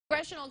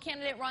Congressional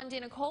candidate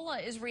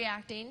DiNicola is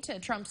reacting to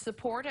Trump's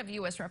support of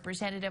U.S.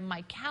 Representative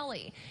Mike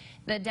Kelly.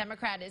 The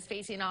Democrat is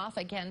facing off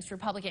against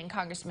Republican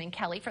Congressman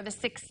Kelly for the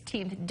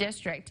 16th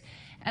district.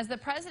 As the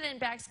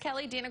president backs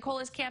Kelly,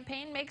 DiNicola's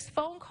campaign makes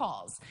phone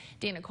calls.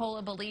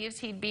 DiNicola believes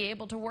he'd be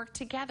able to work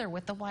together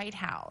with the White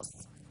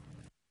House.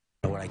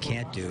 What I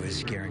can't do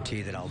is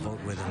guarantee that I'll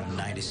vote with him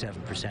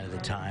 97% of the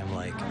time,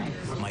 like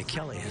Mike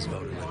Kelly has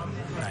voted with him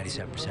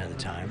 97% of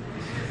the time.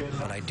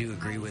 But I do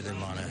agree with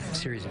him on a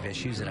series of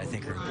issues that I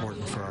think are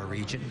important for our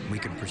region. We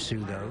can pursue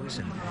those,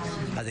 and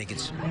I think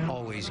it's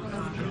always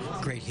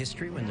great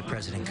history when the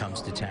president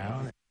comes to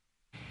town.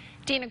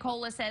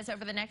 DiNicola says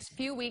over the next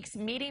few weeks,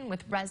 meeting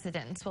with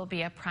residents will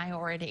be a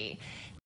priority.